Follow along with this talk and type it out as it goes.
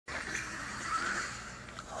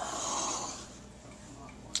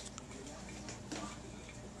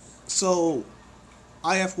So,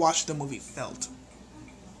 I have watched the movie Felt.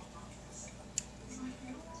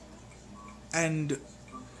 And,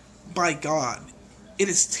 by God, it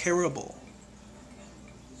is terrible.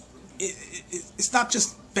 It's not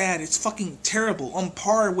just bad, it's fucking terrible. On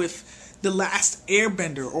par with The Last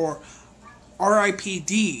Airbender or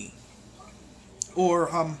R.I.P.D. Or,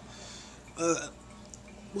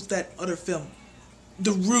 what's that other film?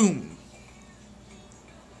 The Room.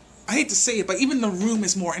 I hate to say it, but even The Room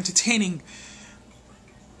is more entertaining.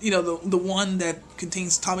 You know, the one that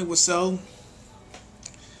contains Tommy Wiseau.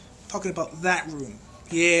 Talking about that room.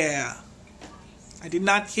 Yeah. I did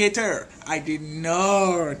not hit her. I did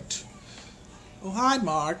not. Oh, hi,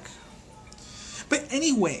 Mark. But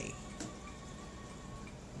anyway,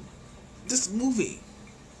 this movie.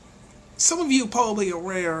 Some of you probably are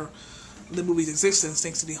aware of the movie's existence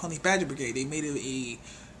thanks to the Honey Badger Brigade. They made a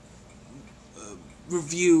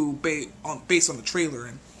review based on the trailer,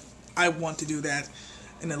 and I want to do that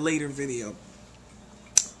in a later video.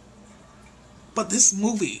 But this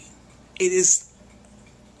movie, it is,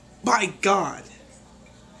 by God,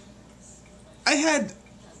 I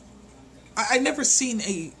never seen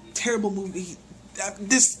a terrible movie,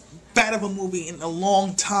 this bad of a movie in a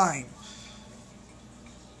long time.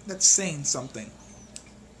 That's saying something.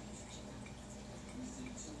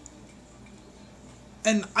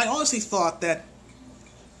 And I honestly thought that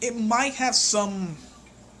it might have some,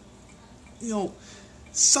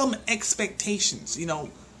 some expectations,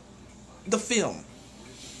 the film.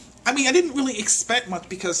 I mean, I didn't really expect much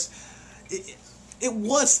because it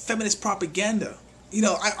was feminist propaganda.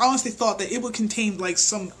 I honestly thought that it would contain like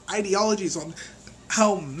some ideologies on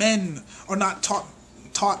how men are not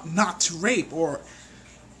taught not to rape, or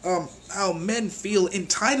how men feel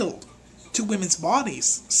entitled to women's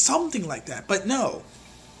bodies, something like that. But no,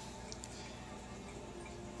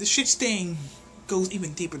 the shit stain goes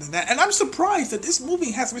even deeper than that, and I'm surprised that this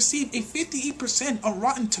movie has received a 58% on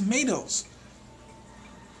Rotten Tomatoes.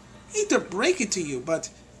 I hate to break it to you, but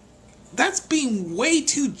that's being way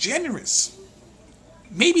too generous.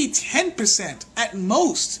 Maybe 10% at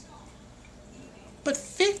most. But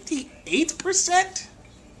 58%?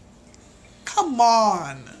 Come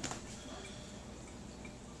on.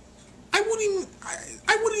 I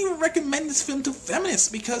wouldn't even recommend this film to feminists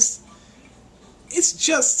because it's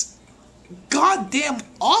just goddamn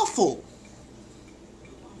awful.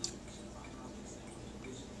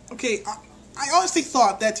 Okay, I honestly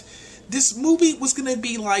thought that this movie was gonna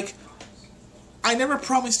be like I Never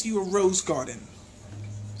Promised You a Rose Garden.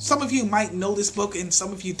 Some of you might know this book and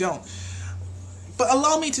some of you don't. But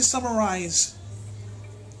allow me to summarize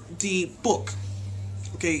the book.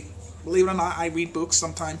 Okay, believe it or not, I read books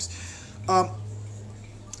sometimes.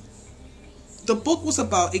 The book was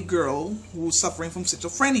about a girl who was suffering from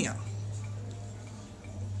schizophrenia.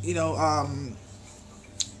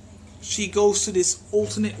 She goes to this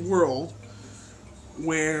alternate world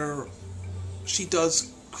where she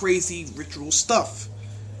does crazy ritual stuff.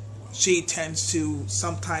 She tends to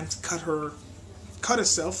sometimes cut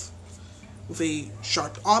herself with a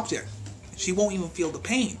sharp object. She won't even feel the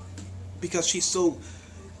pain because she's so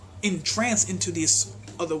entranced into this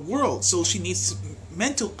other world. So she needs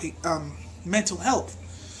mental help.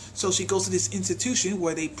 So she goes to this institution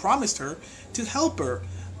where they promised her to help her,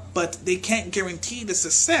 but they can't guarantee the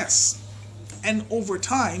success. And over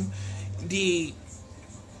time, the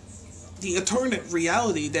alternate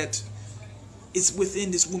reality that is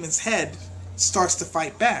within this woman's head starts to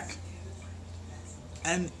fight back.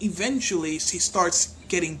 And eventually she starts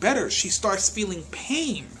getting better. She starts feeling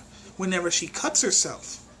pain whenever she cuts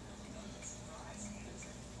herself.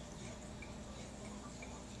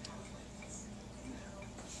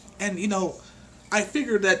 And I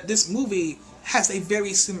figured that this movie has a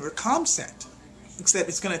very similar concept, except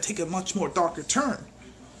it's going to take a much more darker turn.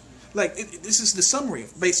 Like, this is the summary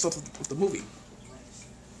based off of the movie.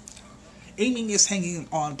 Amy is hanging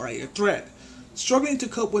on by a thread. Struggling to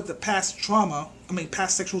cope with the past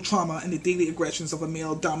sexual trauma and the daily aggressions of a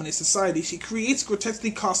male-dominant society, she creates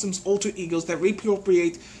grotesquely costumed alter egos that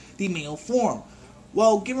reappropriate the male form,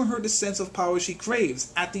 while giving her the sense of power she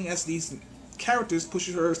craves. Acting as these characters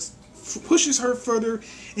pushes her further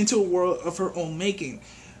into a world of her own making.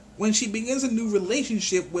 When she begins a new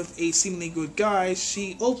relationship with a seemingly good guy,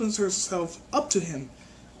 she opens herself up to him.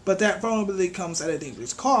 But that vulnerability comes at a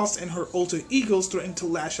dangerous cost, and her alter egos threaten to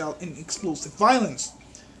lash out in explosive violence.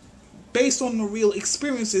 Based on the real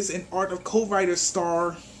experiences and art of co-writer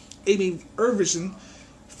star Amy Irvison,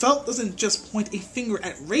 Felt doesn't just point a finger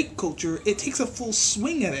at rape culture, it takes a full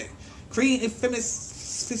swing at it, creating a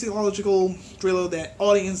feminist physiological thriller that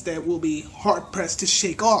audience that will be hard-pressed to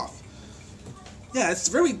shake off. Yeah, it's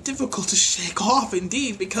very difficult to shake off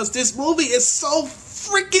indeed, because this movie is so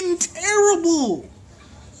freaking terrible.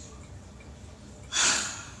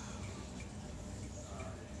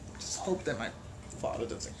 Just hope that my father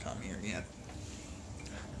doesn't come here yet.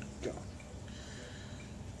 God.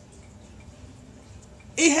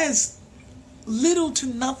 It has little to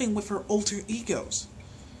nothing with her alter egos.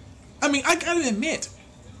 I mean, I gotta admit,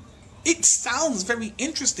 it sounds very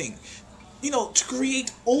interesting, you know, to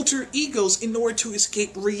create alter egos in order to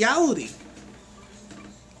escape reality.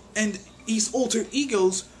 And these alter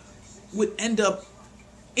egos would end up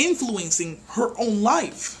influencing her own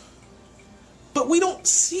life. But we don't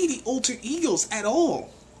see the alter egos at all.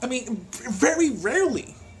 I mean, very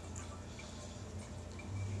rarely.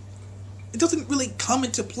 It doesn't really come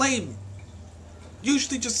into play.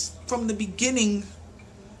 Usually just from the beginning.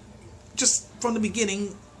 Just from the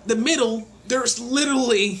beginning. The middle, there's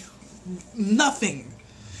literally nothing.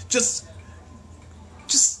 Just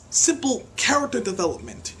simple character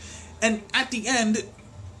development. And at the end,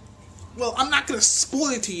 well, I'm not going to spoil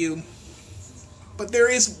it to you, but there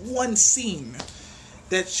is one scene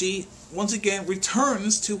that she, once again,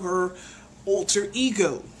 returns to her alter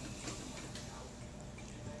ego.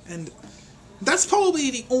 And that's probably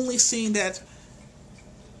the only scene that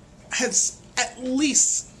has at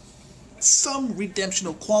least some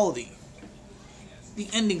redemptional quality. The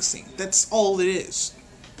ending scene. That's all it is.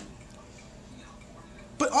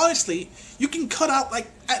 But honestly, you can cut out like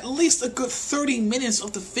at least a good 30 minutes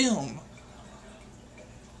of the film.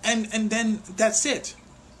 And then that's it.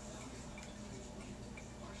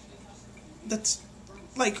 That's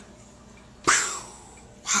like,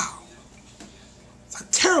 wow. It's a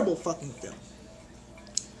terrible fucking film.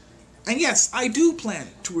 And yes, I do plan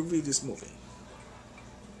to review this movie.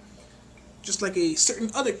 Just like a certain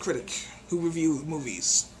other critic who reviews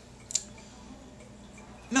movies.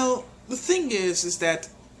 Now, the thing is that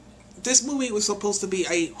this movie was supposed to be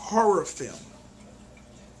a horror film.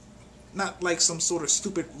 Not like some sort of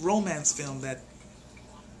stupid romance film that,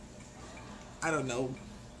 I don't know.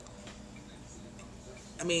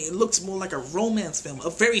 I mean, it looks more like a romance film. A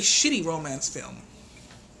very shitty romance film.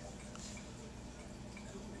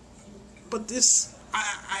 But this,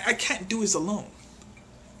 I can't do this alone.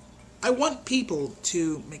 I want people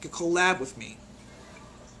to make a collab with me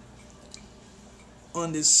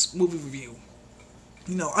on this movie review.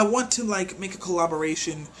 You know, I want to like make a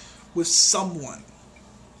collaboration with someone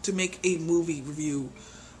to make a movie review.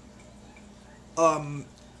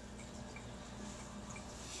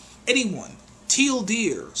 Anyone. Teal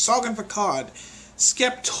Deer, Sargon Akkad,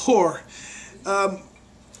 Skepptorr,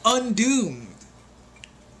 Undoomed,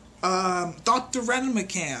 Dr.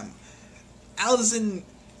 Randomacam, Allison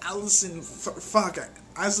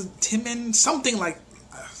Timon, something like,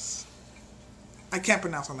 I can't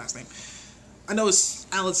pronounce her last name. I know it's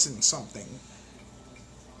Allison something.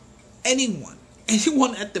 Anyone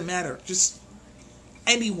at the matter, just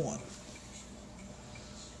anyone.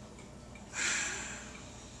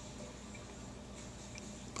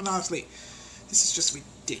 But honestly, this is just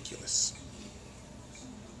ridiculous.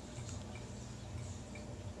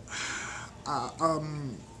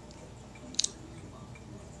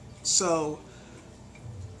 So,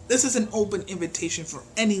 this is an open invitation for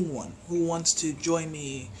anyone who wants to join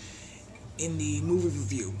me in the movie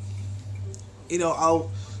review. You know, I'll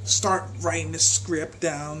start writing the script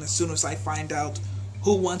down as soon as I find out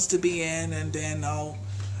who wants to be in, and then I'll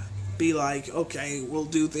be like, okay, we'll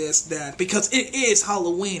do this, that, because it is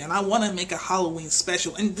Halloween, and I want to make a Halloween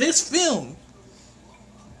special, and this film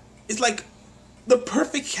is like the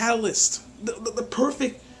perfect catalyst, the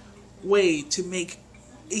perfect way to make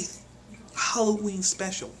a Halloween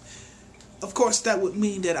special. Of course, that would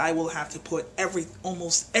mean that I will have to put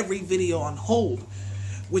almost every video on hold,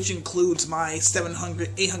 which includes my 700,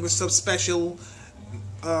 800 sub special,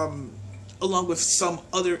 along with some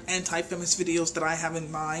other anti-feminist videos that I have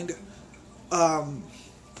in mind.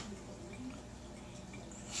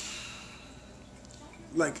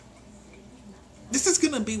 Like, this is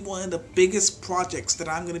gonna be one of the biggest projects that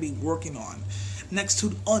I'm gonna be working on, next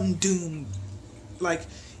to Undoomed. Like,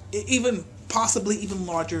 even possibly even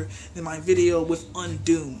larger than my video with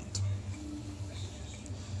Undoomed.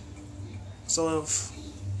 So,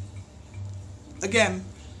 again,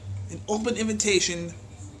 an open invitation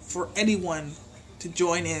for anyone to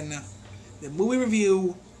join in the movie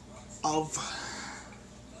review of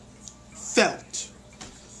Felt.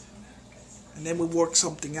 And then we work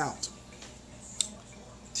something out.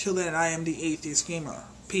 Till then, I am the Atheist Gamer.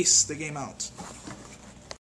 Peace, the game out.